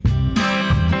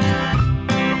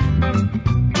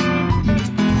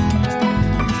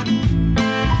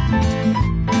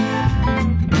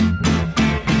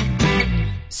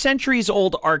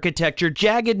centuries-old architecture,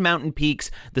 jagged mountain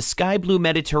peaks, the sky-blue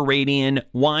Mediterranean,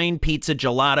 wine, pizza,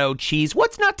 gelato, cheese.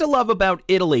 What's not to love about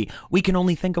Italy? We can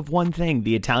only think of one thing,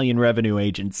 the Italian Revenue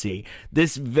Agency.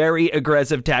 This very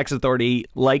aggressive tax authority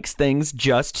likes things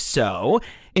just so.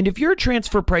 And if you're a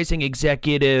transfer pricing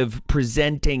executive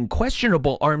presenting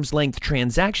questionable arm's length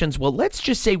transactions, well, let's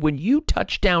just say when you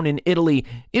touch down in Italy,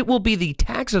 it will be the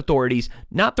tax authorities,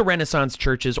 not the Renaissance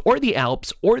churches or the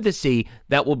Alps or the sea,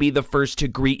 that will be the first to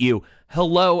greet you.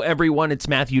 Hello, everyone. It's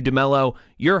Matthew DeMello,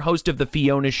 your host of The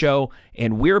Fiona Show,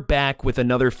 and we're back with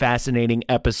another fascinating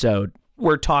episode.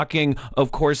 We're talking,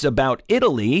 of course, about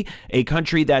Italy, a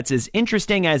country that's as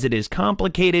interesting as it is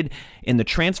complicated, and the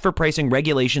transfer pricing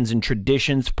regulations and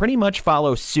traditions pretty much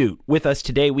follow suit. With us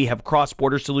today, we have Cross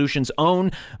Border Solutions' own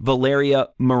Valeria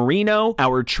Marino,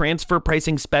 our transfer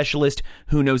pricing specialist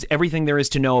who knows everything there is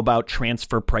to know about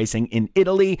transfer pricing in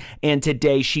Italy, and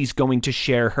today she's going to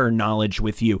share her knowledge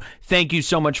with you. Thank you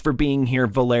so much for being here,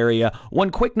 Valeria.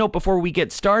 One quick note before we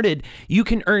get started, you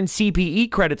can earn CPE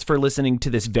credits for listening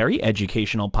to this very educational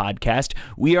podcast.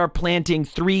 We are planting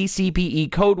 3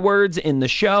 CPE code words in the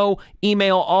show.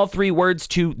 Email all 3 words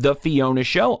to The Fiona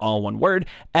Show, all one word,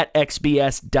 at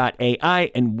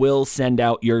xbs.ai, and we'll send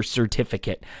out your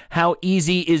certificate. How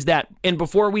easy is that? And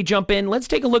before we jump in, let's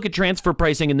take a look at transfer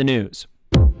pricing in the news.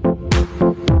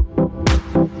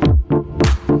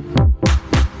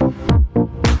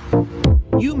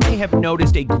 You may have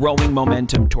noticed a growing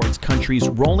momentum towards countries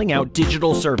rolling out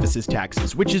digital services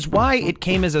taxes, which is why it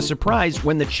came as a surprise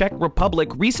when the Czech Republic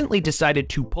recently decided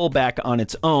to pull back on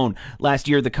its own. Last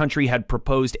year, the country had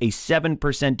proposed a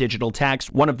 7% digital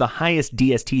tax, one of the highest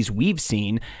DSTs we've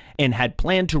seen, and had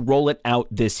planned to roll it out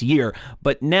this year.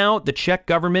 But now the Czech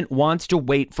government wants to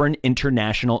wait for an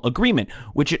international agreement,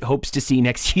 which it hopes to see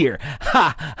next year.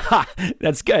 Ha! Ha!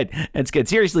 That's good. That's good.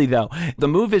 Seriously, though, the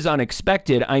move is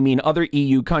unexpected. I mean, other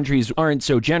EU countries aren't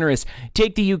so generous.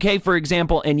 Take the UK, for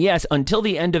example, and yes, until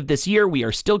the end of this year, we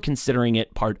are still considering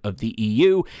it part of the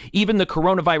EU. Even the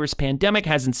coronavirus pandemic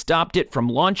hasn't stopped it from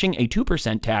launching a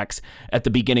 2% tax at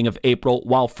the beginning of April,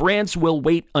 while France will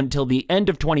wait until the end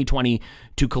of 2020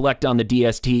 to collect on the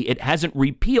DST. It hasn't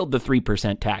repealed the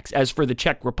 3% tax. As for the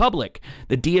Czech Republic,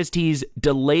 the DST's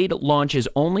delayed launch is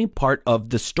only part of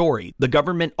the story. The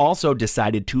government also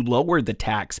decided to lower the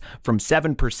tax from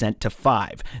 7% to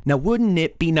 5%. Now, wouldn't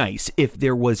it be nice if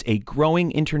there was a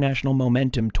growing international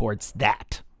momentum towards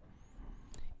that?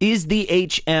 Is the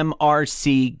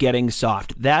HMRC getting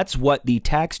soft? That's what the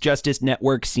Tax Justice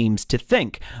Network seems to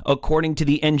think. According to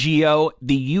the NGO,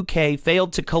 the UK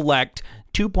failed to collect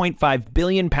 £2.5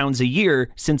 billion a year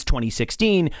since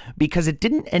 2016 because it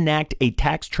didn't enact a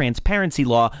tax transparency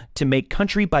law to make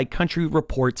country-by-country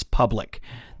reports public.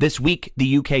 This week,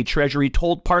 the UK Treasury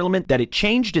told Parliament that it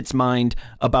changed its mind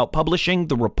about publishing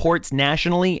the reports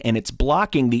nationally, and it's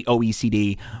blocking the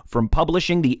OECD from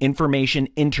publishing the information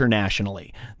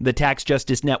internationally. The Tax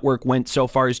Justice Network went so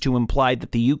far as to imply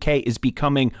that the UK is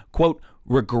becoming, quote,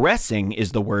 regressing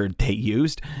is the word they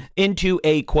used, into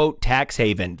a, quote, tax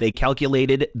haven. They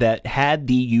calculated that had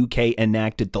the UK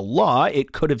enacted the law,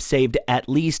 it could have saved at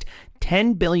least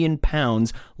 £10 billion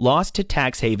lost to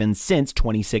tax havens since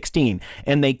 2016.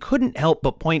 And they couldn't help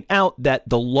but point out that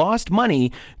the lost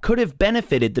money could have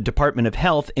benefited the Department of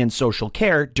Health and Social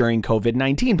Care during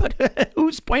COVID-19. But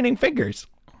who's pointing fingers?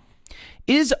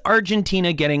 Is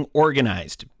Argentina getting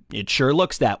organized? It sure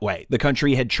looks that way. The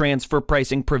country had transfer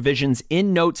pricing provisions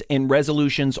in notes and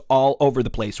resolutions all over the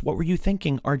place. What were you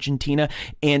thinking, Argentina?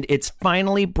 And it's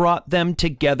finally brought them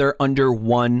together under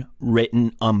one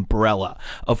written umbrella.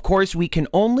 Of course, we can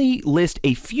only list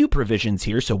a few provisions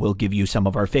here, so we'll give you some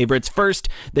of our favorites. First,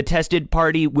 the tested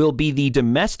party will be the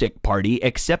domestic party,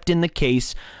 except in the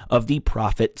case of the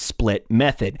profit split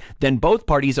method. Then both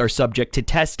parties are subject to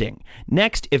testing.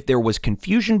 Next, if there was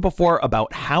confusion before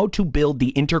about how to build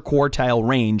the interquartile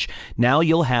range, now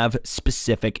you'll have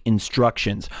specific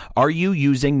instructions. Are you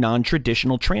using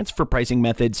non-traditional transfer pricing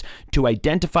methods to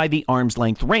identify the arm's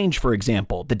length range, for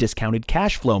example, the discounted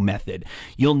cash flow method?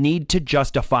 You'll need to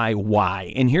justify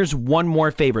why. And here's one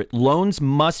more favorite. Loans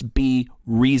must be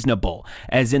reasonable,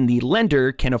 as in the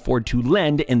lender can afford to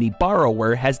lend and the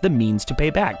borrower has the means to pay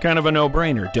back. Kind of a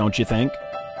no-brainer, don't you think?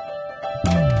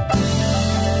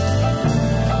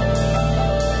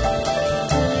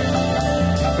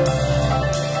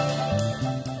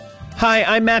 Hi,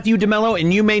 I'm Matthew DeMello,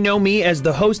 and you may know me as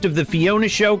the host of the Fiona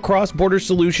Show Cross Border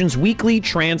Solutions weekly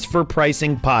transfer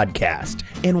pricing podcast.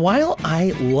 And while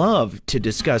I love to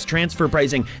discuss transfer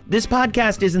pricing, this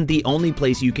podcast isn't the only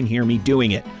place you can hear me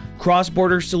doing it.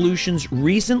 Cross-Border Solutions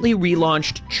recently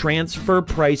relaunched Transfer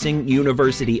Pricing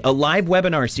University, a live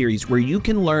webinar series where you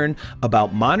can learn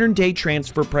about modern-day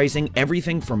transfer pricing,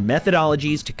 everything from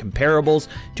methodologies to comparables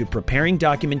to preparing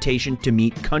documentation to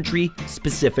meet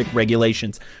country-specific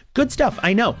regulations. Good stuff,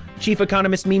 I know. Chief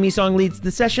Economist Mimi Song leads the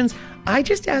sessions. I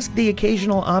just ask the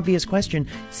occasional obvious question.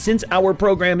 Since our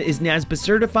program is NASBA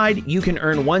certified, you can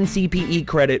earn 1 CPE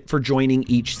credit for joining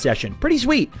each session. Pretty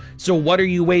sweet. So what are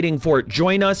you waiting for?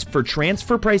 Join us for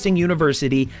Transfer Pricing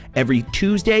University every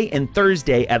Tuesday and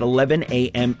Thursday at 11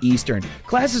 a.m. Eastern.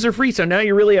 Classes are free, so now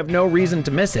you really have no reason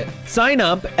to miss it. Sign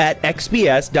up at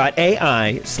xbs.ai/TPU.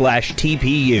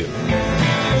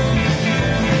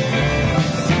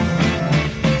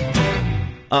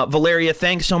 Valeria,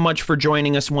 thanks so much for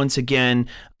joining us once again.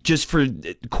 Just for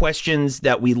questions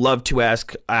that we love to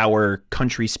ask our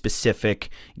country-specific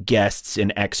guests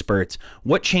and experts,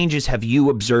 what changes have you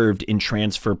observed in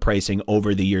transfer pricing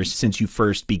over the years since you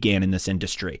first began in this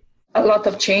industry? A lot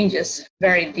of changes,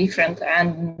 very different,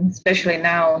 and especially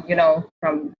now,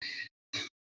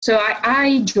 So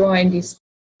I joined this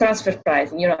transfer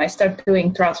pricing. I started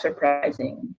doing transfer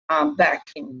pricing back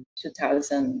in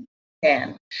 2010,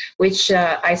 which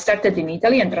I started in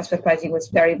Italy, and transfer pricing was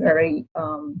very, very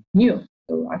new.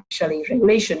 So actually,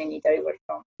 regulation in Italy was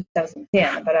from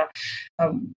 2010. But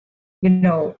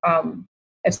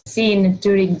I've seen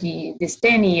during these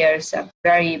 10 years a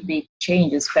very big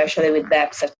change, especially with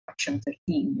BEPS Section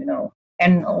 13.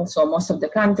 And also most of the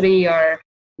country are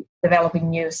developing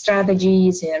new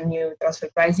strategies and new transfer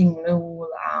pricing rule.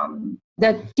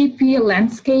 The TP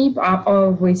landscape, I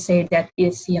always say that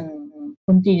is in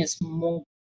continuous move,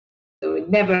 so it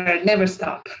never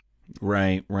stop.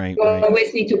 Right. You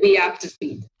always need to be up to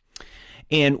speed.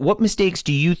 And what mistakes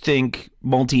do you think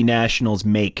multinationals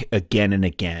make again and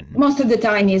again? Most of the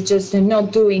time is just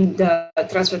not doing the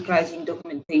transfer pricing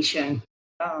documentation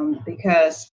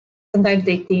because sometimes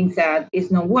they think that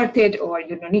it's not worth it, or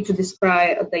you don't need to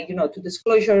describe to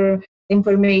disclosure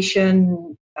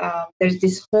information. There's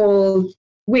this whole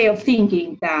way of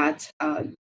thinking that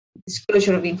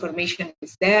disclosure of information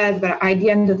is there, but at the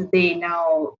end of the day,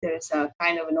 now there's a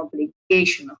kind of an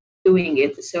obligation of doing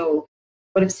it. So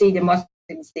what I've seen the most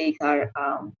mistakes are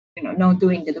not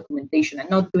doing the documentation and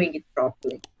not doing it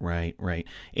properly. Right.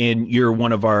 And you're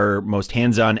one of our most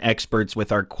hands-on experts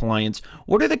with our clients.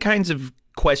 What are the kinds of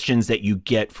questions that you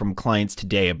get from clients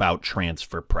today about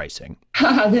transfer pricing?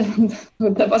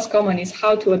 The most common is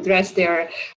how to address their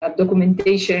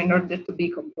documentation in order to be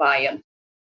compliant,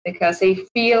 because they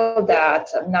feel that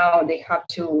now they have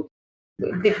to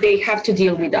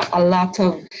deal with a lot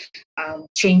of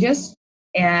changes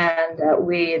and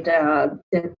with the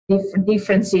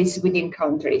differences within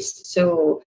countries.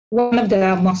 So one of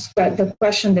the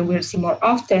question that we'll see more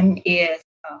often is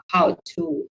how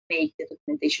to make the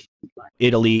documentation compliant.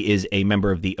 Italy is a member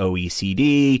of the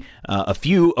OECD. A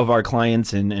few of our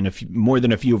clients and more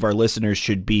than a few of our listeners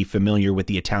should be familiar with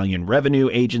the Italian Revenue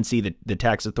Agency, the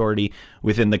tax authority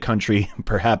within the country,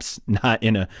 perhaps not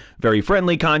in a very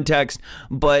friendly context.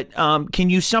 But can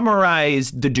you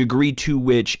summarize the degree to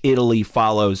which Italy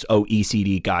follows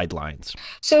OECD guidelines?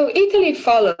 So Italy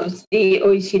follows the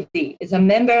OECD, is a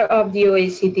member of the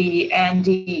OECD, and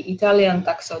the Italian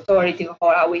tax authority,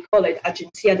 or how we call it,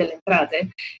 Agenzia delle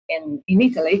Entrate, in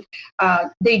Italy,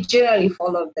 they generally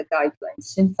follow the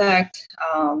guidelines. In fact,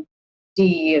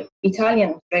 the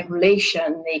Italian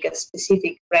regulation make a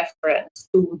specific reference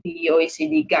to the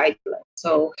OECD guidelines.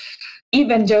 So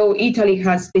even though Italy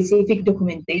has specific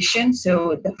documentation,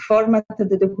 so the format of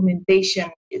the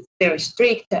documentation is very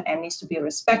strict and needs to be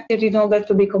respected in order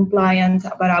to be compliant.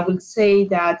 But I would say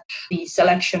that the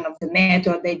selection of the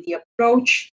method, the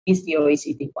approach is the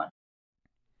OECD one.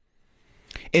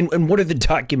 And what are the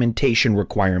documentation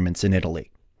requirements in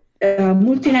Italy? A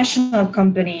multinational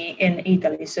company in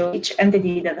Italy, so each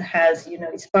entity that has,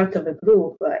 is part of a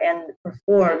group and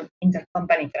perform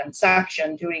intercompany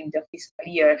transaction during the fiscal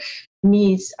year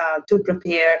needs to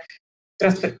prepare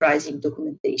transfer pricing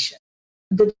documentation.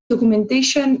 The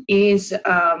documentation is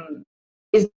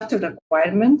not a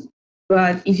requirement,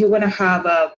 but if you want to have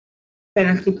a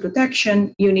penalty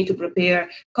protection, you need to prepare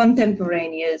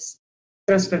contemporaneous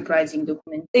transfer pricing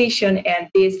documentation, and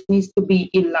this needs to be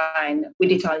in line with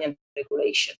Italian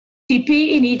regulation.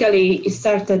 TP in Italy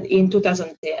started in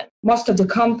 2010. Most of the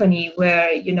company were,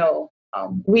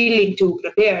 willing to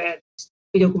prepare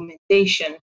the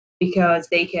documentation because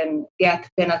they can get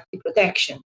penalty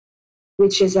protection,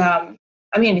 which is,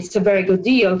 it's a very good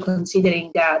deal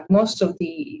considering that most of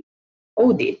the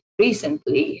audit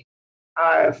recently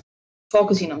are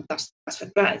focusing on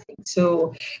transfer pricing.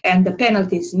 So, and the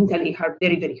penalties in Italy are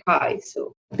very, very high.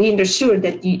 So being assured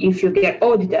that if you get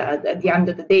audited at the end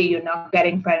of the day, you're not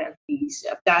getting penalties,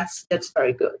 that's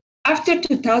very good. After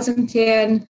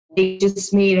 2010, they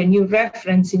just made a new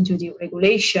reference into the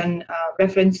regulation,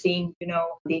 referencing,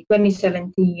 the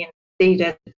 2017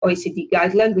 updated OECD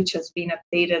guideline, which has been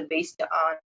updated based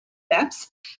on BEPS.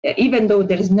 Even though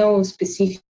there is no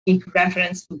specific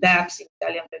reference to BEPS in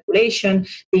Italian regulation,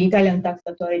 the Italian tax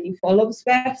authority follows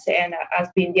BEPS, and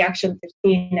the Action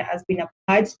 13 has been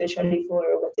applied, especially for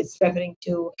what it's referring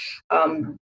to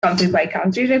country by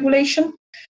country regulation.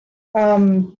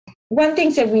 One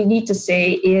thing that we need to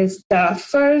say is the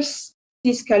first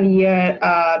fiscal year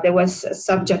that was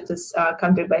subject to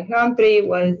country by country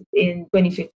was in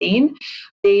 2015.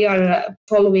 They are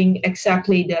following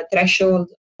exactly the threshold.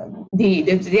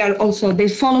 They're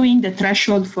following the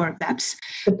threshold for BEPS.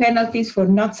 The penalties for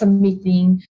not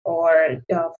submitting or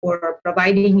for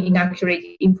providing inaccurate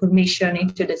information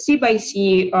into the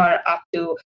C/C are up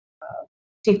to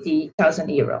 50,000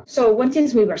 euros. So one thing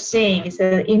we were saying is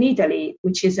that in Italy,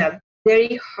 which is a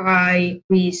very high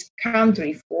risk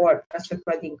country for transfer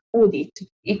pricing audit,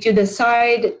 if you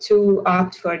decide to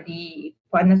opt for the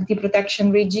penalty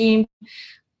protection regime,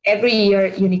 every year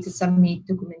you need to submit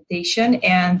documentation,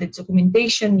 and the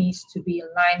documentation needs to be in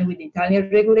line with Italian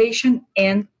regulation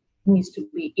and needs to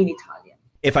be in Italian.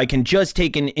 If I can just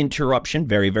take an interruption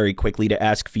very, very quickly to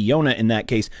ask Fiona in that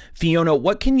case. Fiona,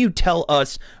 what can you tell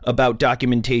us about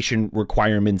documentation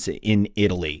requirements in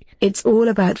Italy? It's all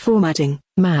about formatting,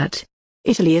 Matt.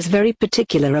 Italy is very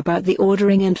particular about the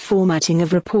ordering and formatting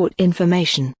of report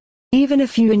information. Even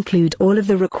if you include all of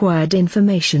the required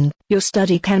information, your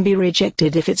study can be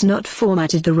rejected if it's not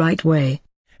formatted the right way.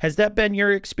 Has that been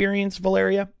your experience,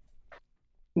 Valeria?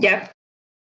 Yeah.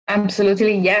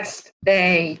 Absolutely, yes.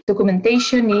 The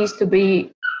documentation needs to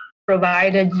be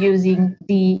provided using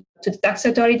to the tax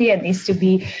authority and needs to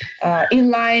be in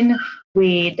line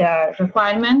with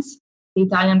requirements, the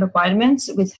Italian requirements,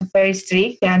 which are very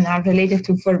strict and are related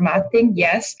to formatting.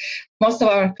 Yes, most of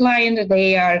our clients,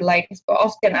 they are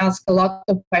often ask a lot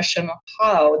of questions on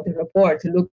how the report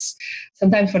looks.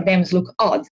 Sometimes for them it looks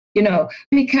odd.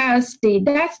 Because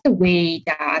that's the way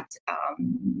that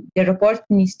the report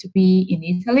needs to be in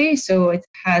Italy. So it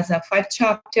has a 5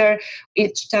 chapter.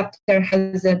 Each chapter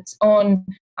has its own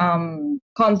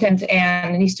content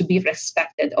and needs to be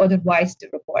respected. Otherwise, the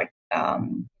report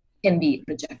can be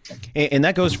rejected. And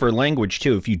that goes for language,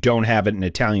 too. If you don't have it in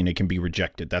Italian, it can be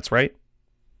rejected. That's right?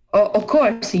 Oh, of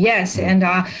course, yes. And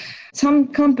some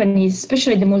companies,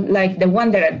 especially the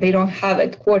one that they don't have a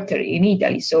headquarter in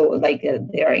Italy, so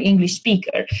they are English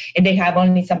speaker and they have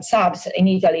only some subs in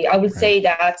Italy. I would say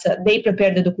that they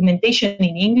prepare the documentation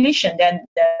in English, and then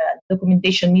the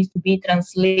documentation needs to be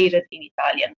translated in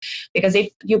Italian. Because if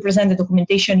you present the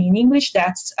documentation in English,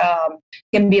 that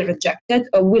can be rejected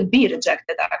or will be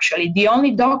rejected. Actually, the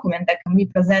only document that can be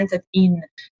presented in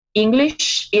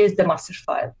English is the master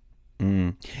file.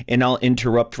 And I'll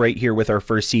interrupt right here with our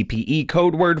first CPE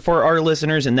code word for our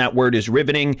listeners, and that word is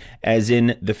riveting, as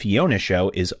in the Fiona Show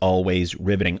is always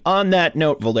riveting. On that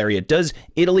note, Valeria, does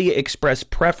Italy express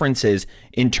preferences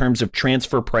in terms of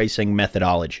transfer pricing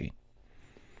methodology?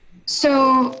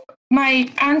 So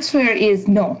my answer is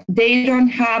no. They don't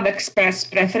have express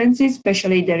preferences,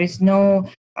 especially there is no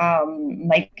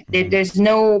there's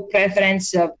no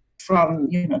preference from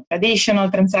traditional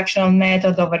transactional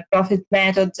method over profit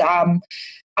methods.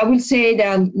 I would say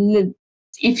that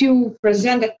if you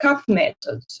present a CAP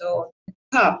method, so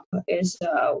CAP is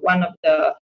one of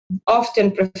the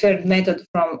often preferred method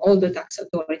from all the tax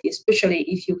authorities, especially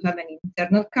if you have an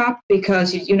internal CAP,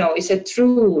 because it's a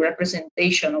true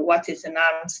representation of what is an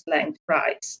arm's length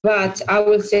price. But I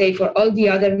would say for all the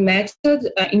other methods,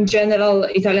 in general,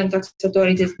 Italian tax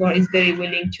authorities is very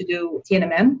willing to do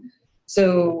TNMM.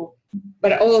 So,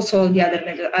 but also the other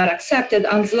methods are accepted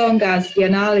as long as the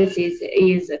analysis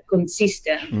is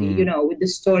consistent, with the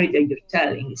story that you're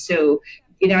telling. So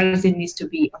the analysis needs to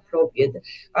be appropriate.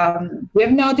 We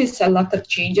have noticed a lot of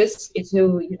changes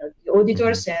into, the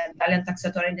auditors and Italian tax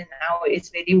authority now is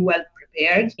very well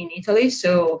prepared in Italy.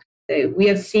 So we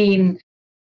have seen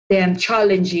them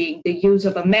challenging the use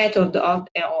of a method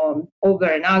over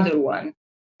another one.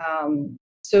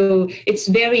 So it's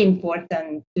very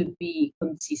important to be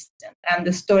consistent. And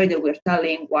the story that we're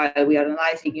telling while we are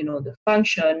analyzing, the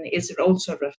function is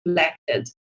also reflected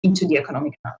into the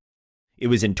economic analysis. It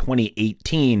was in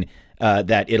 2018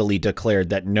 that Italy declared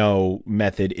that no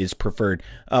method is preferred.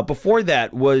 Before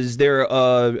that, was there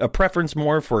a preference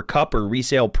more for CUP or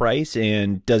resale price?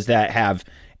 And does that have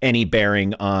any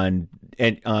bearing on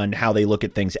on how they look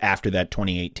at things after that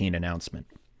 2018 announcement?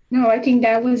 No, I think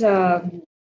that was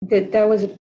that was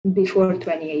before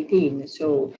 2018.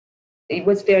 So it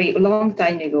was very long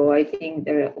time ago. I think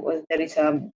there is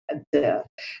the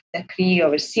decree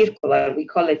or circular, we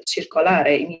call it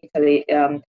circolare in Italy,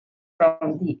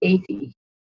 from the 80s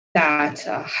that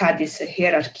had this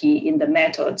hierarchy in the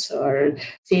methods. Or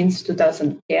since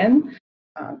 2010,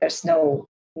 there's no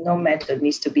method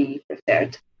needs to be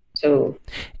prepared. So.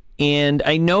 And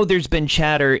I know there's been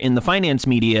chatter in the finance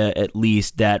media, at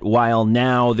least, that while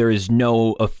now there is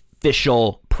no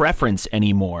official preference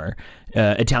anymore,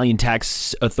 Italian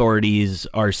tax authorities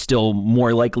are still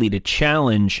more likely to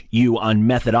challenge you on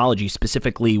methodology,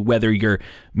 specifically whether your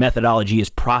methodology is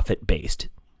profit-based.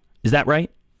 Is that right?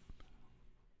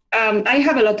 I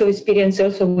have a lot of experience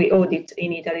also with audit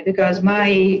in Italy, because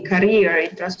my career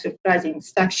in transfer pricing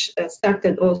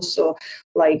started also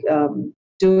like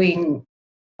doing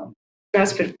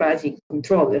transfer pricing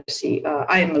controversy.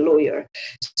 I am a lawyer,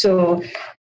 so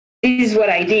this is what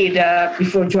I did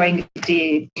before joining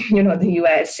the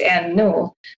US. And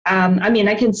no, I mean,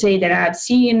 I can say that I've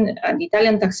seen the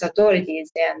Italian tax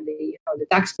authorities and the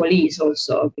tax police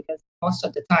also, because most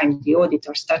of the time the audit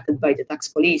are started by the tax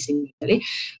police in Italy,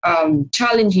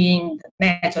 challenging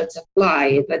methods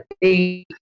applied, but it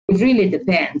really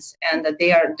depends, and that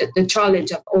they are the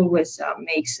challenge of always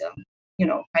makes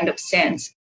kind of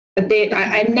sense. But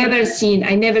I never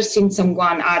seen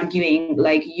someone arguing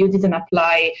like you didn't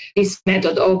apply this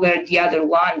method over the other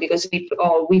one because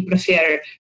we prefer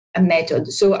a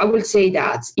method. So I will say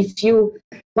that if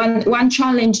one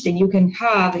challenge that you can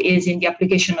have is in the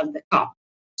application of the cap.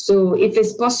 So if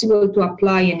it's possible to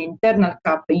apply an internal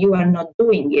cap, but you are not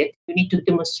doing it, you need to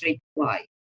demonstrate why.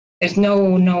 There's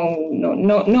no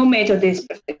method is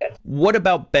perfect. What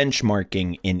about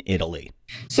benchmarking in Italy?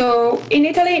 So in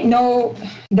Italy, no,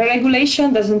 the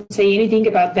regulation doesn't say anything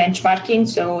about benchmarking.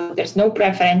 So there's no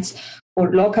preference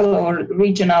for local or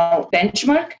regional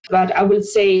benchmark. But I will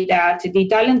say that the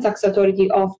Italian tax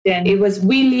authority often it was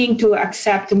willing to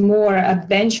accept more a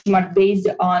benchmark based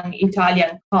on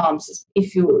Italian comps,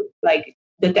 if you like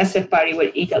the tested party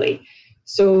with Italy.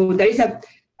 So there is a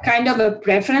kind of a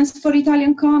preference for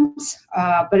Italian comps,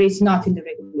 but it's not in the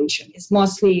regulation. It's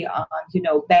mostly on,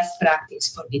 best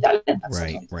practice for the Italian tax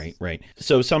authorities. Right.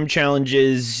 So some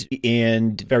challenges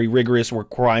and very rigorous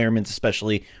requirements,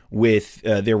 especially with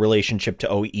their relationship to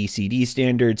OECD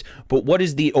standards. But what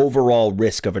is the overall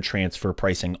risk of a transfer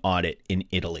pricing audit in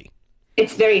Italy?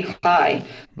 It's very high.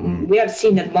 We have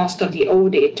seen that most of the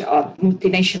audit of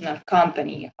multinational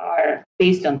company are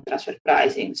based on transfer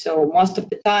pricing. So most of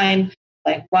the time,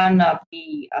 like one of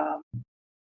the,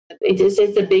 it is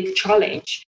a big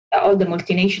challenge that all the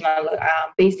multinational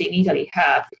based in Italy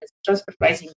have, because transfer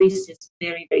pricing risk is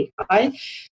very, very high.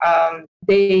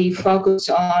 They focus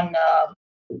on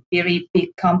very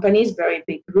big companies, very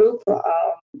big group,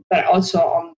 but also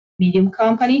on medium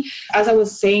company. As I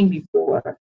was saying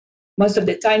before, most of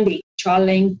the time they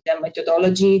challenge the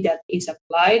methodology that is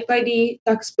applied by the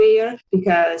taxpayer,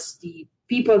 because the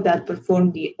people that perform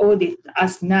the audit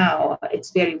as now,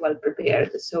 it's very well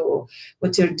prepared. So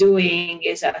what you're doing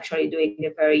is actually doing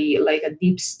a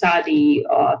deep study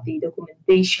of the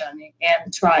documentation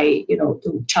and try,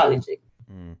 to challenge it.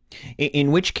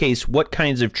 In which case, what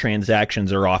kinds of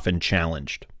transactions are often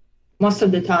challenged? Most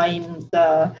of the time,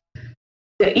 the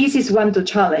easiest one to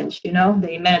challenge, the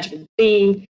management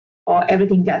fee or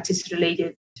everything that is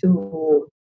related to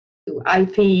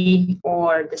IP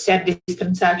or the service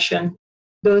transaction.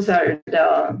 Those are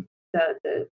the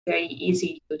very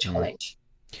easy to challenge.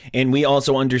 And we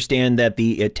also understand that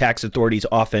the tax authorities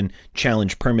often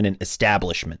challenge permanent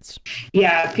establishments.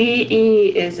 Yeah, PE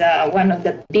is one of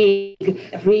the big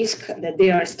risks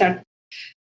that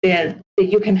that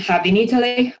you can have in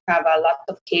Italy. Have a lot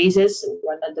of cases.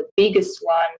 One of the biggest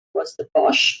one was the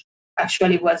Bosch.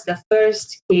 Actually, was the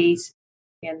first case,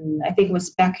 and I think it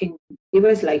was it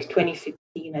was like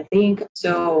 2015, I think.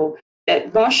 So the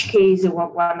Bosch case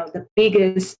was one of the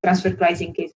biggest transfer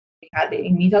pricing cases we had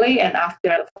in Italy, and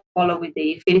after follow with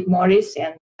the Philip Morris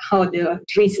and how the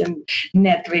recent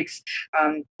Netflix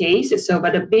case. So,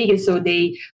 but the biggest, so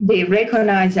they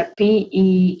recognize a PE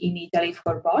in Italy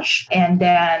for Bosch, and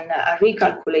then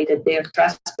recalculated their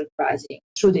transfer pricing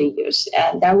through the years,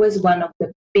 and that was one of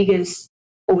the biggest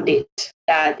audit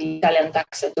that the Italian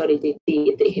tax authority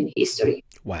did in history.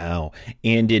 Wow.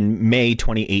 And in May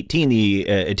 2018, the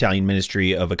Italian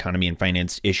Ministry of Economy and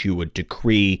Finance issued a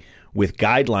decree with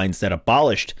guidelines that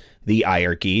abolished the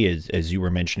hierarchy, as you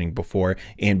were mentioning before,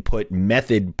 and put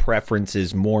method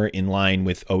preferences more in line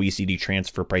with OECD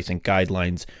transfer pricing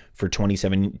guidelines for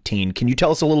 2017. Can you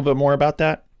tell us a little bit more about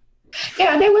that?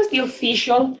 Yeah, that was the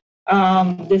official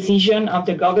decision of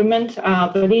the government,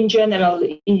 but in general,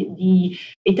 the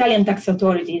Italian tax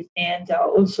authorities and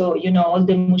also, all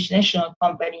the multinational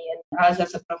company and us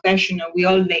as a professional,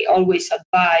 they always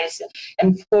advise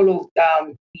and follow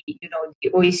the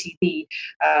OECD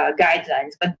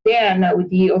guidelines. But then with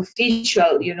the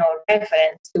official,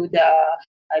 reference to the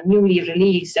newly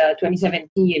released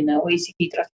 2017 OECD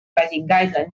transfer pricing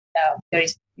guidelines, there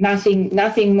is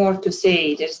nothing more to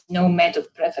say. There's no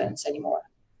method preference anymore.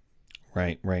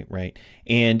 Right.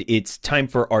 And it's time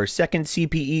for our second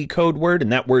CPE code word, and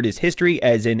that word is history,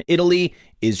 as in Italy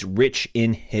is rich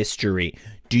in history.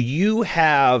 Do you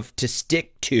have to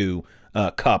stick to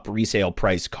cup, resale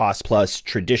price, cost plus,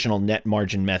 traditional net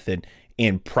margin method,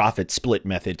 and profit split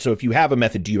method? So if you have a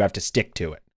method, do you have to stick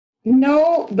to it?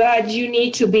 No, but you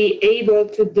need to be able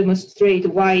to demonstrate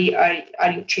why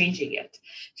are you changing it.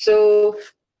 So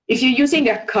if you're using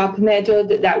a cup method,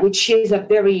 which is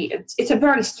it's a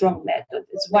very strong method.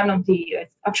 It's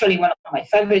actually one of my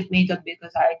favorite methods,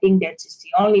 because I think that is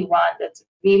the only one that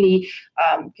really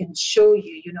can show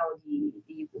you,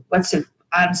 what's the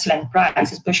arm's length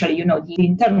price, especially, the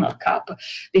internal cup,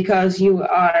 because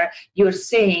you're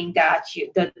saying that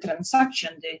the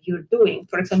transaction that you're doing,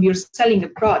 for example, you're selling a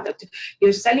product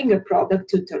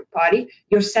to third party,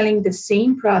 you're selling the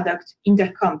same product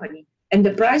intercompany, and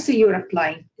the price that you're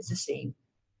applying is the same.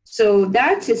 So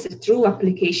that is a true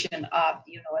application of,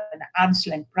 an arm's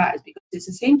length price, because it's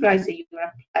the same price that you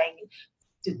are applying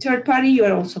to third party, you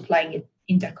are also applying it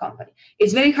intercompany.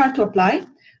 It's very hard to apply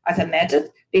as a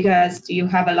method, because you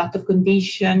have a lot of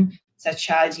conditions,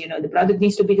 such as, the product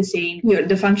needs to be the same,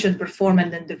 the function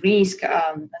performance and the risk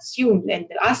assumed and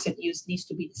the asset use needs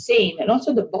to be the same, and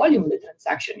also the volume of the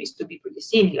transaction needs to be pretty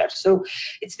similar. So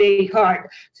it's very hard.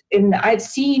 And I've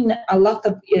seen a lot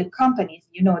of companies,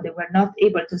 they were not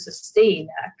able to sustain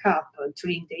a cap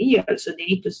during the year, so they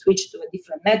need to switch to a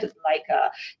different method, like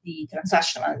the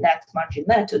transactional net margin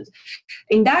method.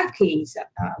 In that case,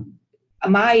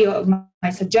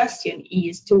 my suggestion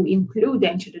is to include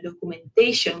into the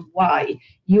documentation why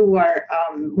you are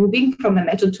moving from a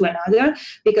method to another,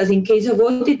 because in case of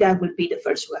audit, that would be the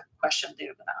first question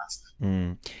they're going to ask.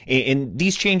 And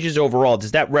these changes overall,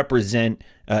 does that represent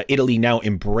Italy now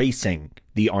embracing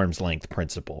the arm's length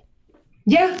principle?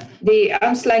 Yeah, the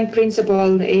arm's length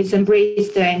principle is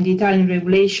embraced in the Italian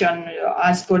regulation.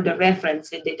 As for the reference,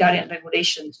 the Italian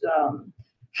regulations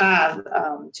have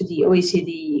to the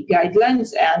OECD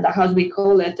guidelines, and as we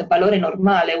call it, valore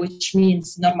normale, which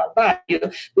means normal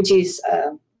value, which is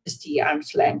just the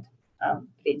arm's length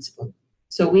principle.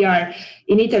 So we are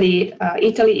in Italy.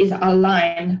 Italy is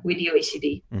aligned with the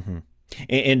OECD. Mm-hmm.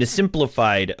 And a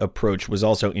simplified approach was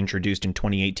also introduced in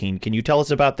 2018. Can you tell us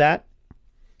about that?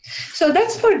 So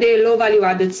that's for the low value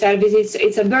added services.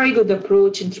 It's a very good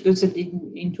approach introduced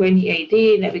in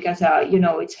 2018, because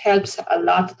it helps a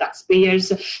lot of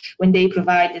taxpayers when they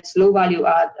provide this low value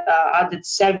added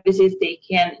services. They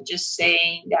can just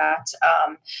say that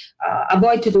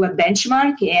avoid to do a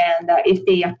benchmark, and if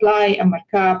they apply a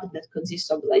markup that consists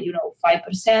of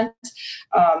 5%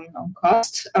 on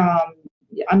cost.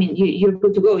 You're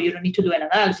good to go. You don't need to do an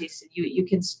analysis. You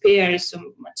can spare so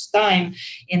much time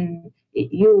in.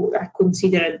 You are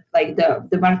considered like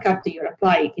the markup that you're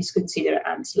applying is considered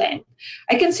arm's length.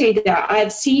 I can say that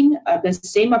I've seen the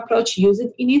same approach used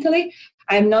in Italy.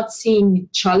 I'm not seeing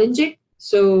challenging.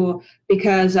 So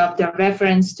because of the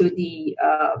reference to the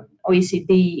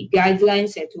OECD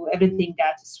guidelines and to everything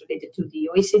that is related to the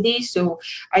OECD, so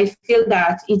I feel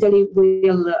that Italy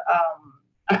will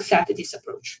accept this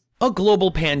approach. A global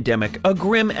pandemic, a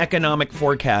grim economic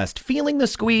forecast, feeling the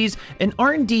squeeze, an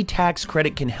R&D tax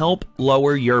credit can help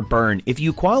lower your burn. If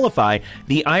you qualify,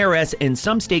 the IRS and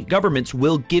some state governments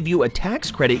will give you a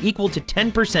tax credit equal to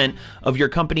 10% of your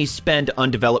company's spend on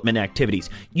development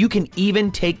activities. You can even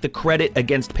take the credit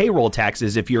against payroll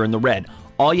taxes if you're in the red.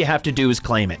 All you have to do is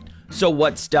claim it. So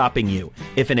what's stopping you?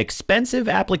 If an expensive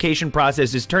application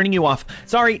process is turning you off,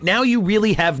 sorry, now you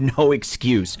really have no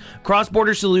excuse.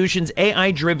 Cross-Border Solutions'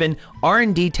 AI-driven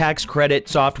R&D tax credit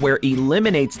software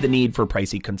eliminates the need for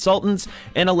pricey consultants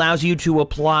and allows you to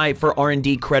apply for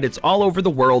R&D credits all over the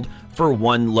world for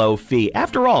one low fee.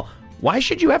 After all, Why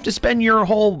should you have to spend your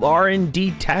whole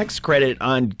R&D tax credit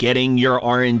on getting your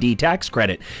R&D tax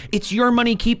credit? It's your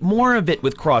money, keep more of it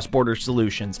with Cross-Border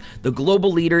Solutions, the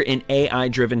global leader in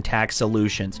AI-driven tax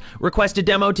solutions. Request a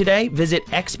demo today. Visit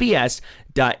xbs.ai/RD.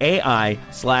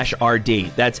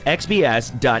 That's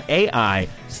xbs.ai/RD.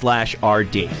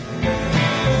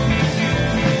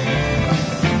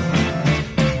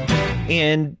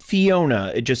 And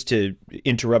Fiona, just to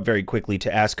interrupt very quickly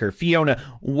to ask her, Fiona,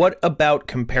 what about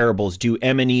comparables? Do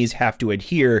M&Es have to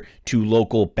adhere to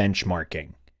local benchmarking?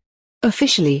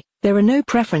 Officially, there are no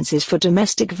preferences for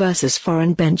domestic versus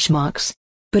foreign benchmarks.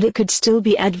 But it could still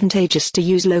be advantageous to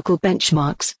use local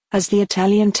benchmarks, as the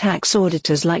Italian tax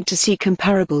auditors like to see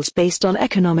comparables based on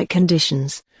economic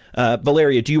conditions.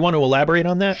 Valeria, do you want to elaborate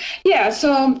on that? Yeah,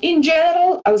 so in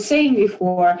general, I was saying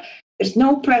before, there's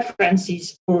no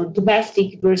preferences for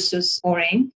domestic versus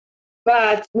foreign,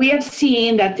 but we have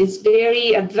seen that it's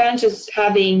very advantageous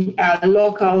having a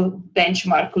local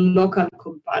benchmark, local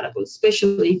comparable,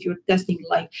 especially if you're testing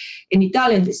like an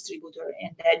Italian distributor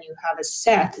and then you have a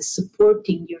set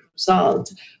supporting your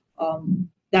result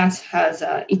that has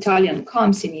Italian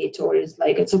comps in it, or is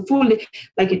like it's a fully,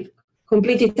 like a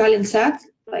complete Italian set,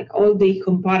 like all the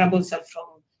comparables are from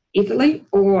Italy,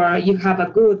 or you have a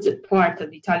good part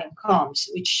of Italian comps,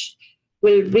 which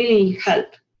will really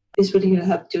help. This will really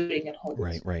help during a home.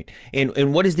 Right.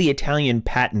 And what is the Italian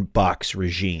patent box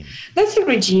regime? That's a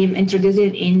regime introduced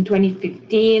in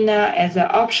 2015 as an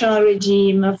optional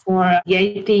regime for the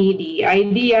IP. The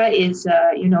idea is,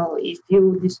 if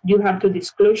you have to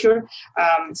disclosure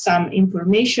some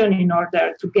information in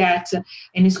order to get an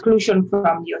exclusion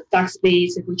from your tax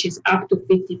base, which is up to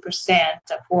 50%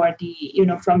 for the,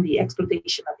 from the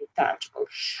exploitation of intangible.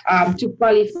 To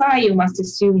qualify, you must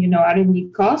assume,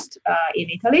 R&D cost in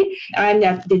Italy, and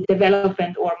the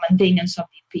development or maintenance of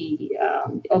the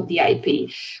IP.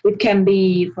 It can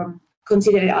be from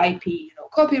considered IP,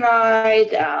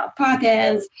 copyright,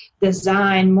 patents,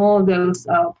 design, models,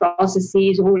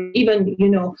 processes, or even,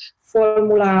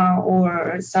 formula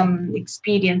or some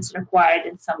experience required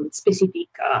in some specific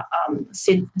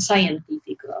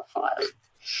scientific file.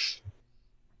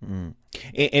 Mm.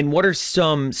 And what are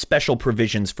some special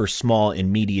provisions for small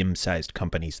and medium-sized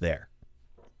companies there?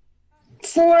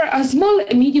 For a small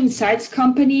and medium-sized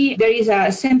company, there is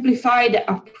a simplified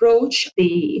approach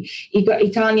the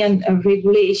Italian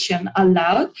regulation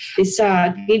allowed. This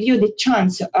gives you the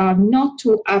chance not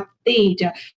to update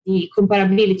the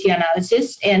comparability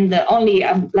analysis and only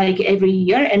like every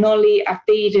year, and only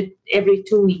update it every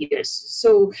 2 years.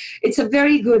 So it's a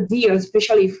very good deal,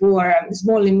 especially for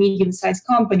small and medium-sized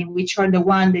company, which are the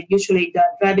one that usually the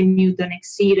revenue don't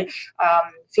exceed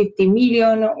 50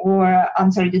 million, or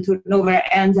the turnover,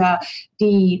 and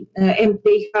they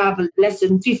have less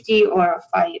than 50 or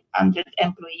 500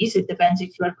 employees. It depends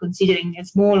if you are considering a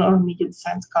small or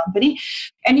medium-sized company.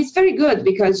 And it's very good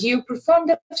because you perform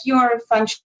your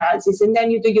functionalities and then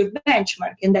you do your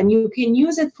benchmark, and then you can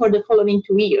use it for the following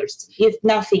 2 years if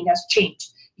nothing has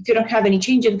changed. If you don't have any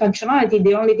change in functionality,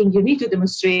 the only thing you need to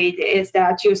demonstrate is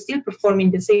that you're still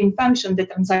performing the same function, the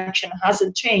transaction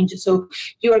hasn't changed. So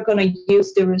you are going to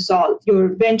use the result, your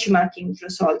benchmarking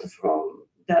result from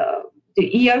the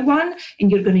year one, and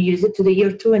you're going to use it to the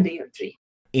year 2 and the year 3.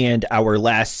 And our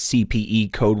last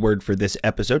CPE code word for this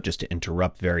episode, just to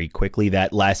interrupt very quickly,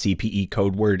 that last CPE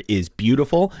code word is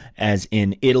beautiful, as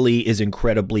in Italy is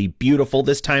incredibly beautiful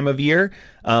this time of year.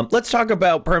 Let's talk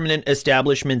about permanent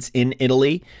establishments in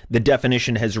Italy. The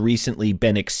definition has recently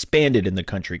been expanded in the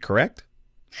country, correct?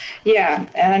 Yeah,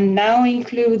 and now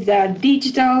includes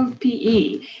digital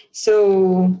PE.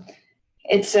 So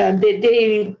it's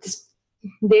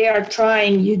they are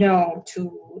trying,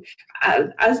 to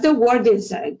as the world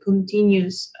is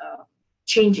continues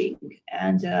changing,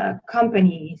 and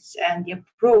companies and the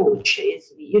approach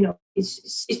is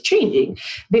is changing.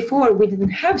 Before we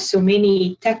didn't have so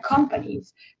many tech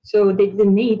companies, so they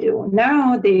didn't need to.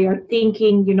 Now they are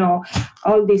thinking,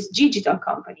 all these digital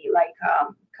companies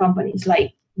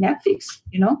like Netflix,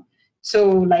 so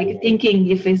like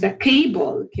thinking if it's a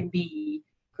cable can be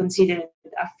considered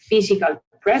a physical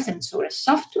presence or a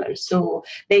software. So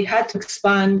they had to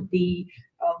expand the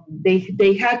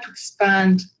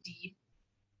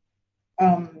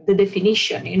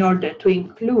definition in order to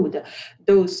include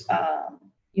those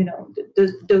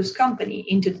those company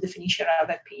into the definition of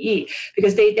a PE,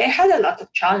 because they had a lot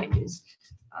of challenges,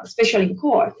 especially in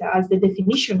court, as the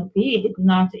definition of PE did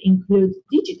not include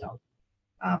digital.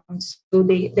 So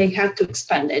they had to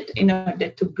expand it in order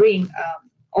to bring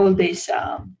all these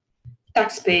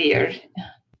taxpayer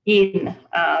in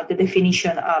the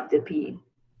definition of the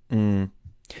PE.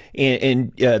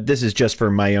 And this is just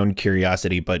for my own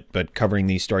curiosity, but covering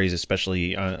these stories,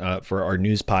 especially for our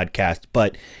news podcast.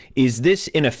 But is this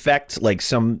in effect like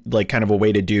kind of a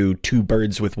way to do two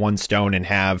birds with one stone and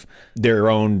have their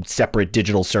own separate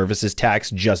digital services tax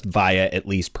just via at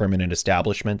least permanent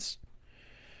establishments?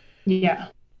 Yeah.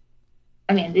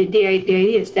 I mean, the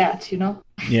idea is that,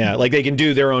 Yeah, like they can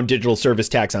do their own digital service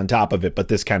tax on top of it, but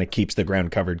this kind of keeps the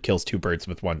ground covered, kills two birds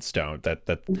with one stone. That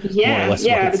more or less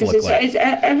what because it's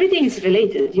everything is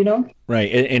related, Right,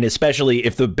 and especially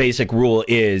if the basic rule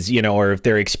is, or if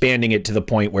they're expanding it to the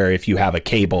point where if you have a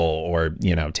cable or,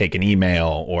 take an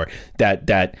email or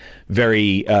that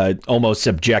very almost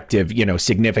subjective,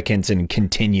 significance and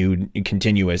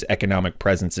continuous economic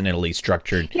presence in Italy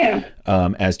structured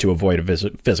as to avoid a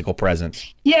physical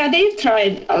presence. Yeah, they've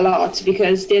tried a lot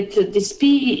because this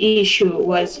PE issue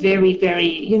was very,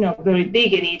 very, very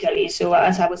big in Italy. So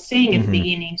as I was saying in the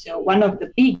beginning, so one of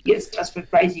the biggest transfer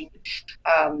pricing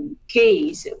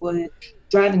case was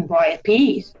driven by a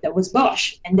PE, that was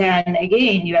Bosch. And then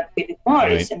again, you have Philip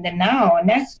Morris, and then now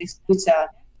Netflix, it's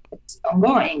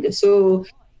ongoing. So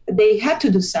they had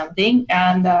to do something,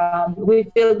 and we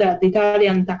feel that the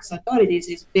Italian tax authorities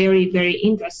is very, very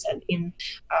interested in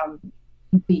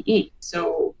PE.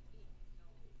 So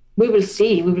we will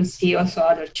see also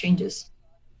other changes.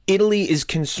 Italy is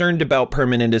concerned about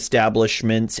permanent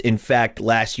establishments. In fact,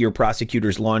 last year,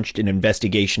 prosecutors launched an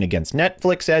investigation against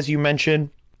Netflix, as you mentioned,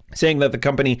 saying that the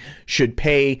company should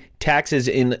pay taxes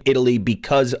in Italy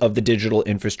because of the digital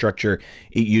infrastructure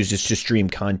it uses to stream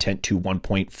content to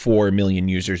 1.4 million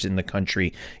users in the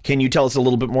country. Can you tell us a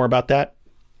little bit more about that?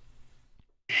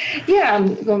 Yeah,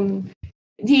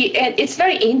 it's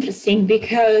very interesting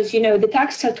because, the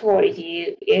tax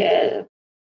authority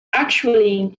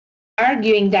actually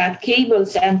arguing that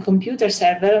cables and computer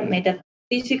server made a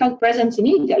physical presence in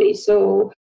Italy.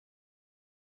 So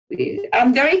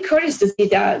I'm very curious to see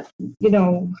that,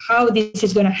 how this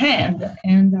is going to end.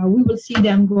 And we will see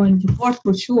them going to court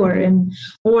for sure.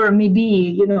 Or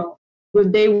maybe,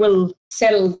 they will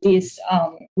settle this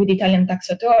with Italian tax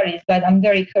authorities. But I'm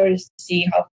very curious to see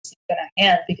how this is going to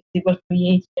end because it will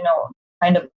create,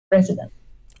 kind of precedent.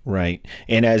 Right.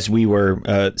 And as we were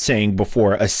saying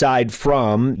before, aside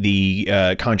from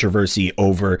the controversy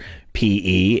over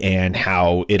PE and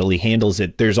how Italy handles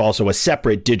it, there's also a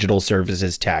separate digital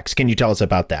services tax. Can you tell us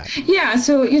about that? Yeah,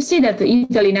 so you see that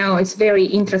Italy now is very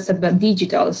interested about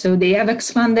digital. So they have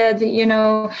expanded,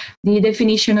 the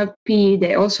definition of PE.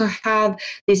 They also have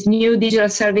this new digital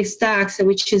service tax,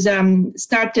 which is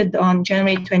started on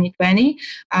January 2020,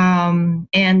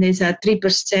 and is a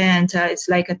 3%. It's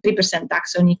like a 3%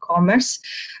 tax on e-commerce,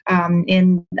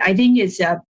 and I think it's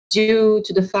due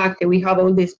to the fact that we have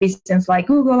all these businesses like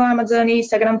Google, Amazon,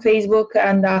 Instagram, Facebook,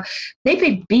 and they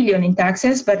pay billions in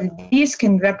taxes, but this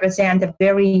can represent a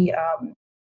very,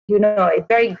 a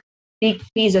very big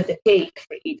piece of the cake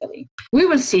for Italy. We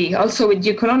will see. Also with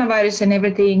the coronavirus and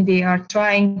everything, they are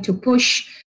trying to push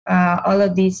all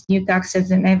of these new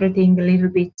taxes and everything a little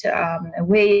bit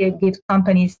away, give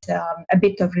companies a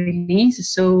bit of release.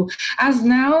 So as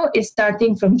now, it's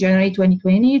starting from January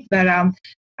 2020, but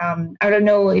I don't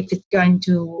know if it's going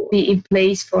to be in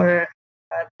place for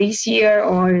this year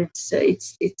or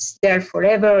it's there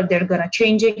forever, or they're going to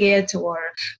change it or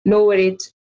lower it.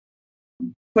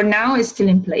 For now, it's still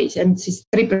in place, and it's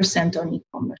 3% on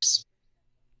e-commerce.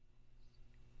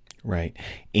 Right.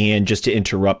 And just to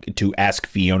interrupt, to ask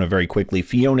Fiona very quickly,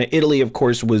 Fiona, Italy, of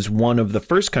course, was one of the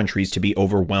first countries to be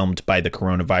overwhelmed by the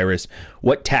coronavirus.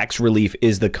 What tax relief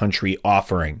is the country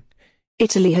offering?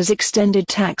 Italy has extended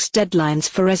tax deadlines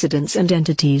for residents and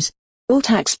entities. All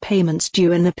tax payments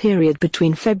due in the period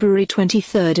between February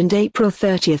 23 and April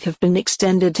 30 have been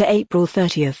extended to April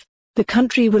 30. The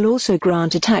country will also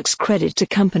grant a tax credit to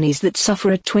companies that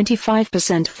suffer a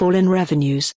 25% fall in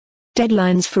revenues.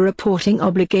 Deadlines for reporting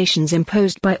obligations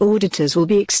imposed by auditors will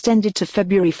be extended to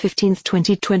February 15,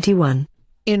 2021.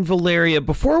 And Valeria,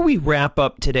 before we wrap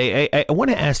up today, I want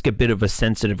to ask a bit of a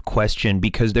sensitive question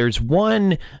because there's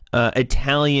one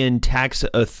Italian tax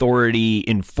authority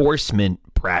enforcement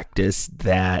practice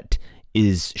that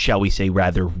is, shall we say,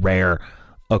 rather rare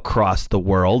across the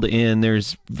world. And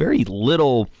there's very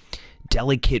little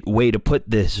delicate way to put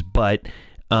this, but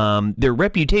their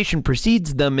reputation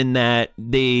precedes them in that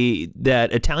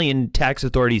Italian tax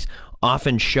authorities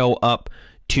often show up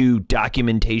to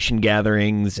documentation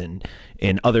gatherings and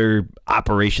other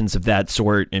operations of that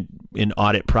sort in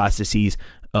audit processes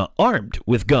armed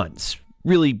with guns,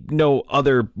 really no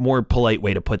other more polite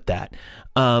way to put that.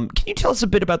 Can you tell us a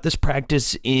bit about this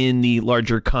practice in the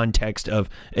larger context of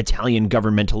Italian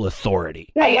governmental authority?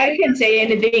 I can say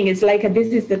anything. It's like this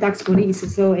is the tax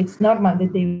police, so it's normal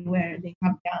that they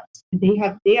have guns.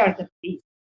 They are the police,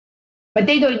 but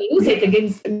they don't use it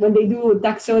against when they do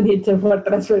tax audit for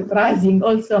transfer pricing.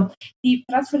 Also, the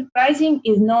transfer pricing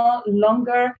is no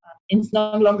longer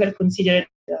considered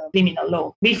criminal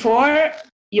law. Before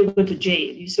you go to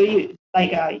jail, so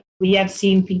we have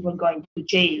seen people going to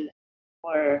jail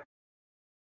for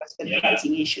transfer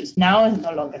pricing issues. Now it's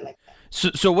no longer like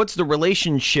that. So what's the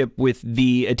relationship with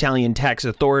the Italian tax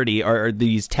authority? Are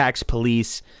these tax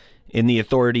police and the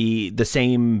authority the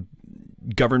same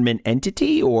government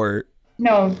entity, or?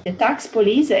 No, the tax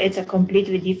police, it's a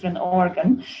completely different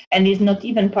organ, and it's not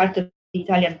even part of the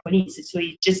Italian police. So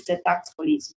it's just the tax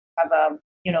police. Have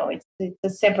it's a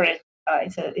separate.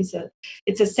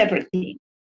 It's a separate thing.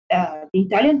 The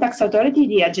Italian tax authority,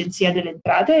 the Agenzia delle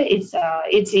Entrate,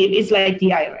 it's like the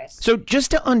IRS. So just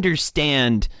to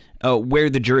understand where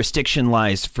the jurisdiction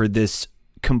lies for this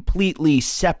completely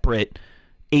separate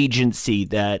agency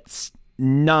that's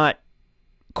not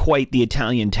quite the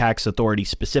Italian tax authority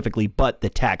specifically, but the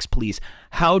tax police.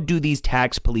 How do these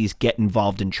tax police get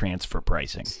involved in transfer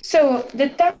pricing? So the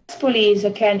tax police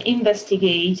can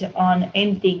investigate on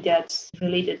anything that's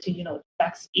related to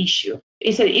tax issue.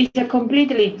 It's a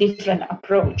completely different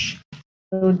approach.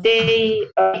 So they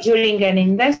during an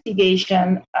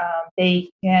investigation they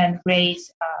can raise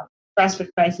transfer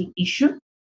pricing issue,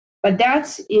 but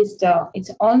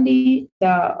it's only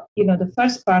the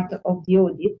first part of the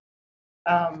audit.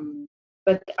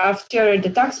 But after the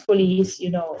tax police,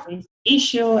 raise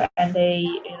issue and they,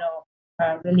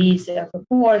 release a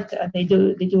report, they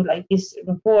do like this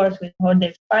report with all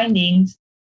their findings.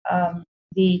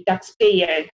 The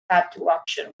taxpayer have two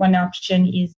options. One option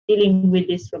is dealing with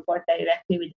this report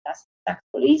directly with the tax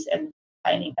police and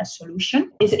finding a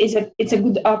solution. It's a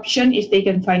good option if they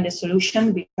can find a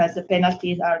solution, because the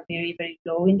penalties are very, very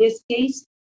low in this case.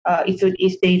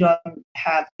 If they don't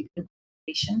have the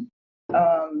documentation.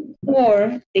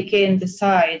 Or they can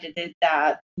decide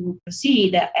that to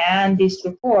proceed, and this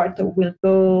report will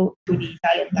go to the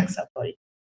Italian tax authority.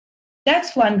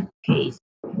 That's one case.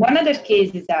 One other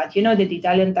case is that that the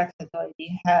Italian tax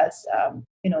authority has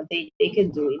they can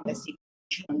do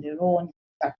investigation on their own,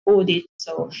 audit.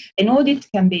 So an audit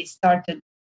can be started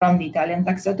from the Italian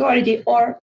tax authority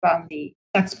or from the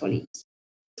tax police.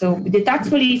 So the tax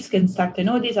police can start an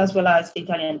audit as well as the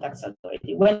Italian tax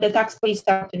authority. When the tax police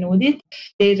start an audit,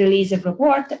 they release a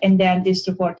report, and then this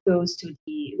report goes to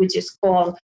which is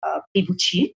called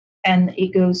PVC, and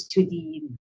it goes to the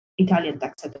Italian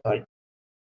tax authority.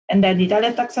 And then the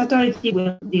Italian tax authority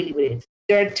will deal with it.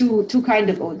 There are two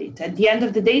kinds of audit. At the end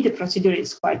of the day, the procedure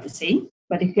is quite the same,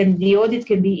 but the audit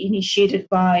can be initiated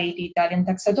by the Italian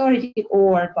tax authority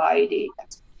or by the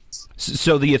tax.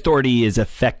 So the authority is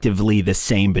effectively the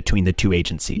same between the two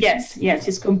agencies? Yes,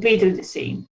 it's completely the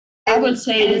same. I will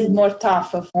say it is more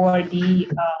tough for the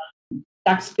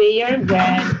taxpayer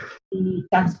when the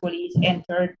tax police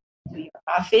entered your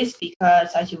office,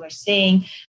 because, as you were saying,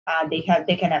 they are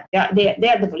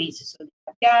the police, so they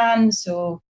have guns,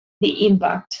 so the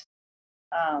impact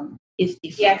is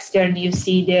different. The external, you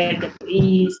see there the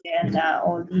police and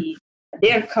all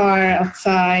their car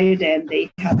outside, and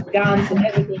they have guns and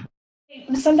everything.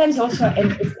 Sometimes also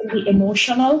it can be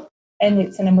emotional, and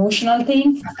it's an emotional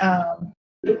thing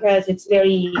because it's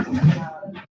very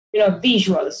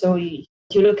visual. So you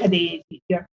look at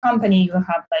your company, you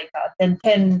have like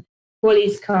 10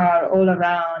 police car all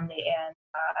around,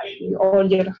 and all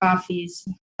your office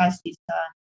has this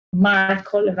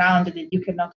mark all around that you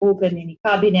cannot open any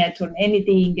cabinet or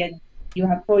anything, and you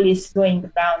have police going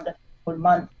around for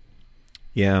months.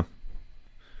 Yeah.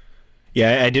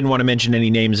 Yeah, I didn't want to mention any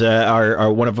names.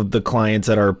 Our one of the clients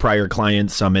at our prior client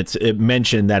summits, it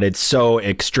mentioned that it's so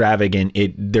extravagant.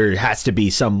 There has to be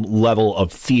some level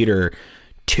of theater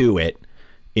to it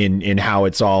in how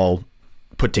it's all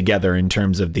put together in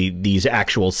terms of these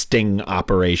actual sting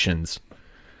operations.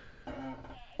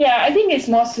 Yeah, I think it's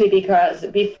mostly because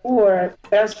before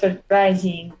transfer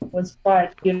pricing was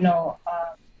part,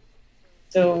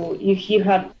 so you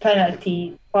have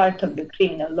penalty part of the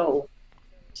criminal law.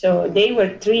 So they were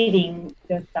treating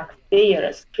the taxpayer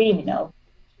as criminal,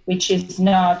 which is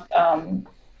not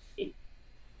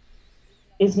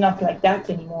like that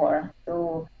anymore.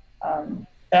 So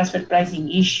transfer pricing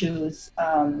issues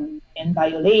and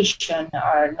violation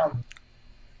are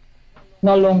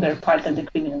no longer part of the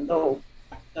criminal law.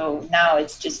 So now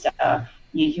it's just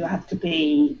you have to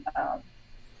pay.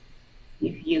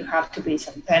 You have to pay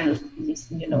some penalties,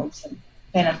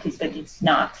 penalties, but it's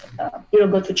not. You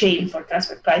don't go to jail for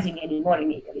transfer pricing anymore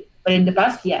in Italy. But in the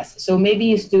past, yes. So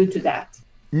maybe it's due to that.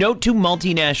 Note to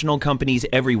multinational companies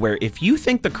everywhere, if you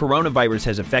think the coronavirus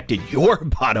has affected your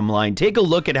bottom line, take a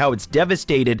look at how it's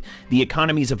devastated the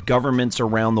economies of governments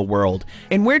around the world.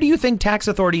 And where do you think tax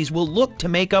authorities will look to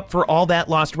make up for all that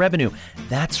lost revenue?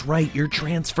 That's right, your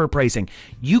transfer pricing.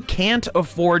 You can't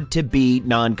afford to be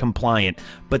non-compliant,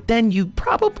 but then you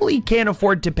probably can't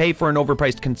afford to pay for an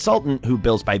overpriced consultant who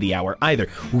bills by the hour either.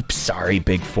 Oops, sorry,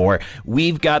 Big Four.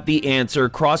 We've got the answer.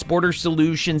 Cross-Border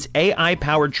Solutions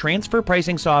AI-powered transfer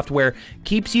pricing software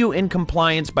keeps you in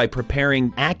compliance by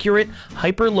preparing accurate,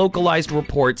 hyper-localized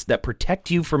reports that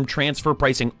protect you from transfer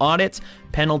pricing audits,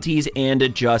 penalties, and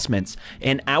adjustments.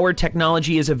 And our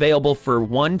technology is available for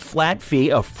one flat fee,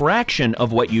 a fraction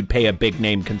of what you'd pay a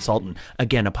big-name consultant.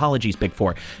 Again, apologies, Big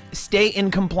Four. Stay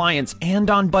in compliance and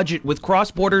on budget with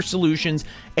Cross-Border Solutions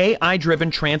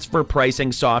AI-driven transfer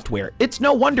pricing software. It's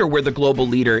no wonder we're the global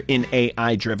leader in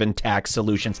AI-driven tax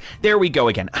solutions. There we go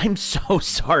again. I'm so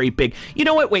sorry, Big. You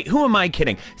know what? Wait, who am I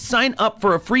kidding? Sign up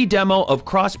for a free demo of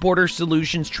Cross-Border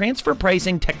Solutions transfer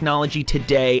pricing technology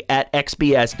today at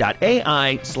xbs.ai/TP.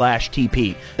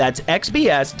 That's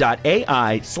xbs.ai/TP.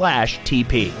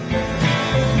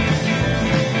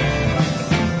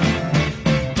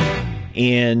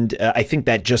 And I think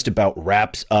that just about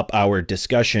wraps up our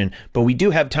discussion. But we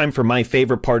do have time for my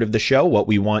favorite part of the show, what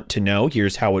we want to know.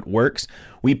 Here's how it works.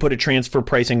 We put a transfer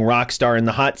pricing rock star in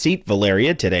the hot seat,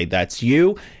 Valeria. Today, that's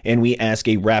you. And we ask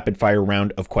a rapid fire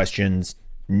round of questions.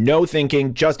 No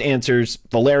thinking, just answers.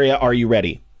 Valeria, are you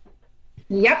ready?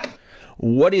 Yep.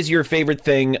 What is your favorite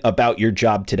thing about your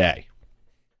job today?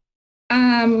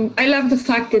 I love the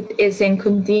fact that it's in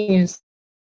continuous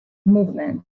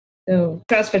movement. So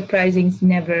transfer pricing is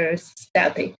never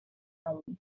static.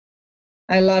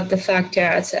 I love the fact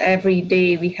that every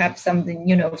day we have something,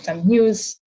 some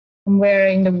news somewhere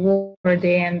in the world,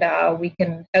 and we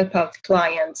can help out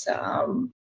clients,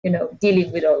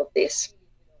 dealing with all of this.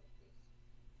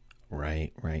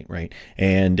 Right.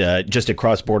 And just at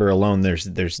cross-border alone,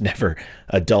 there's never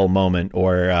a dull moment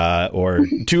or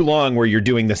too long where you're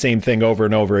doing the same thing over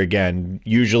and over again.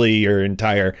 Usually your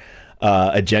entire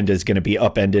agenda is going to be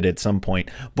upended at some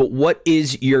point. But what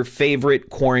is your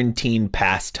favorite quarantine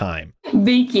pastime?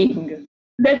 Baking.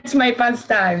 That's my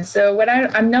pastime. So when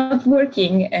I'm not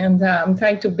working and I'm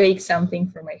trying to bake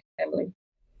something for my family.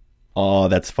 Oh,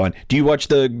 that's fun. Do you watch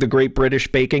the Great British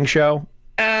Baking Show?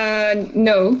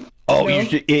 No. Oh, no.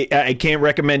 I can't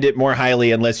recommend it more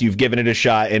highly unless you've given it a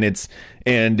shot, and it's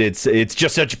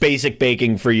just such basic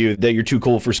baking for you that you're too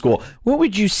cool for school. What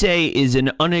would you say is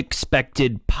an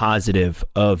unexpected positive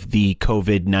of the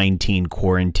COVID-19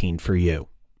 quarantine for you?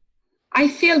 I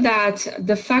feel that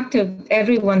the fact of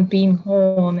everyone being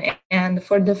home and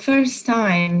for the first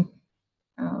time,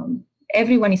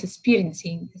 everyone is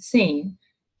experiencing the same.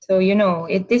 So,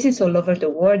 this is all over the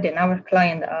world, and our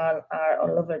clients are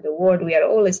all over the world. We are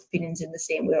all experiencing the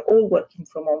same. We are all working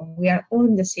from home. We are all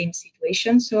in the same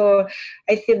situation. So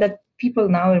I feel that people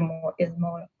now are more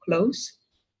close.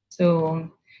 So,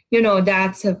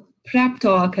 that's a prep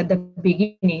talk at the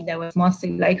beginning that was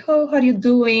mostly like, oh, how are you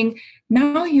doing?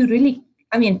 Now you really,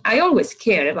 I always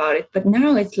care about it, but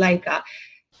now it's like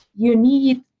you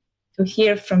need to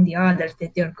hear from the others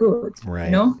that they're good,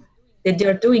 right. That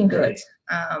they're doing good.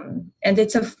 And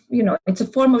it's a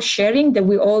form of sharing that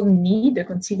we all need to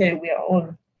consider we are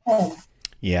all home.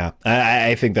 Yeah,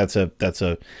 I think that's a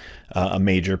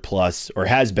major plus, or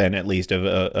has been at least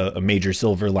a major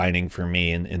silver lining for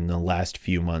me in the last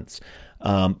few months.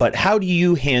 But how do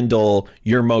you handle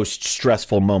your most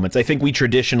stressful moments? I think we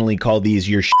traditionally call these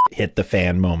your shit hit the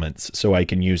fan moments, so I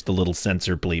can use the little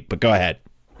censor bleep, but go ahead.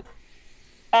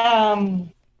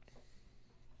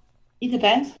 It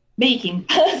depends. Baking.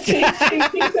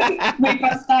 My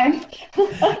first time.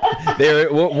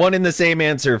 They're one and the same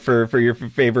answer for your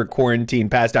favorite quarantine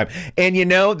pastime. And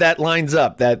that lines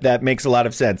up. That makes a lot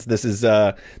of sense. This is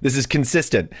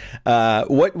consistent.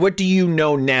 What do you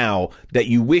know now that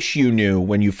you wish you knew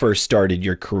when you first started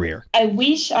your career? I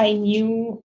wish I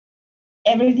knew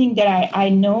everything that I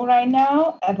know right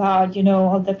now about,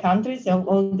 all the countries and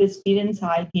all the experience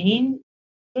I gained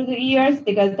through the years,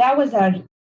 because that was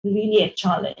really a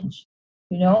challenge,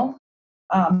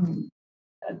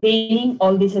 gaining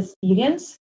all this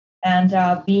experience and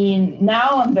now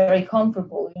I'm very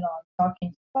comfortable, talking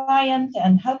to clients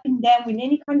and helping them with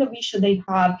any kind of issue they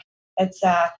have. It's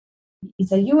a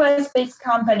US-based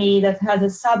company that has a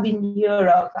sub in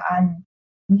Europe and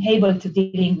I'm able to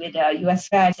dealing with US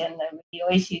Fed and the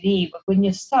OECD. But when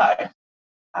you start,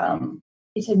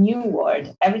 it's a new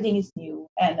world. Everything is new.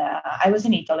 And I was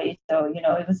in Italy, so,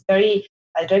 it was very,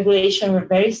 regulation were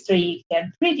very strict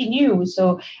and pretty new.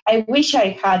 So I wish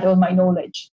I had all my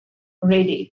knowledge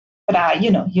ready. But,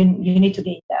 you need to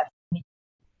gain that.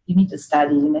 You need to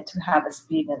study, you need to have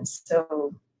experience.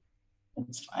 So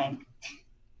it's fine.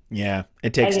 Yeah,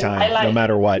 it takes time, no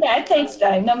matter what. Yeah, it takes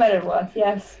time, no matter what.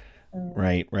 Yes.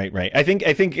 Right. I think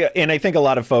a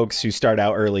lot of folks who start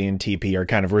out early in TP are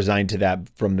kind of resigned to that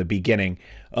from the beginning.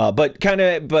 But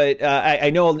I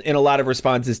know in a lot of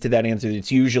responses to that answer,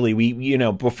 it's usually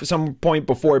before some point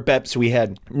before BEPS, we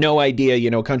had no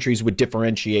idea, countries would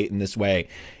differentiate in this way.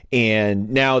 And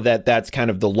now that's kind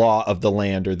of the law of the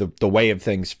land, or the way of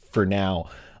things for now.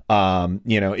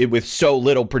 With so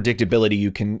little predictability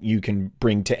you can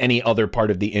bring to any other part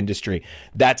of the industry,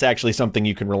 that's actually something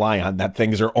you can rely on, that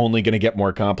things are only going to get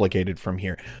more complicated from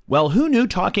here. Well, who knew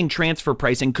talking transfer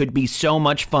pricing could be so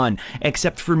much fun?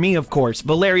 Except for me, of course.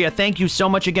 Valeria, thank you so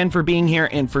much again for being here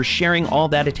and for sharing all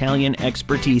that Italian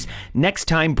expertise. Next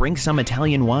time, bring some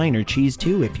Italian wine or cheese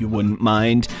too, if you wouldn't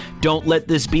mind. Don't let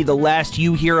this be the last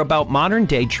you hear about modern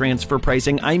day transfer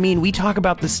pricing. I mean, we talk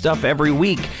about this stuff every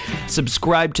week.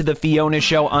 Subscribe to The Fiona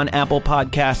Show on Apple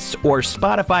Podcasts or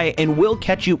Spotify, and we'll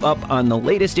catch you up on the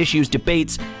latest issues,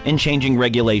 debates, and changing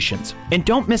regulations. And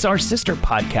don't miss our sister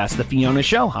podcast, The Fiona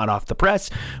Show, hot off the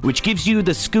press, which gives you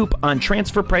the scoop on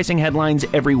transfer pricing headlines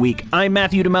every week. I'm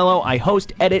Matthew DeMello. I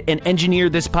host, edit, and engineer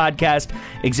this podcast.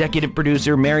 Executive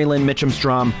producer Marilyn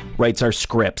Mitchum-Strom writes our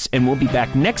scripts, and we'll be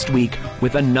back next week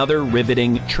with another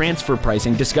riveting transfer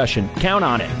pricing discussion. Count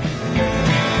on it.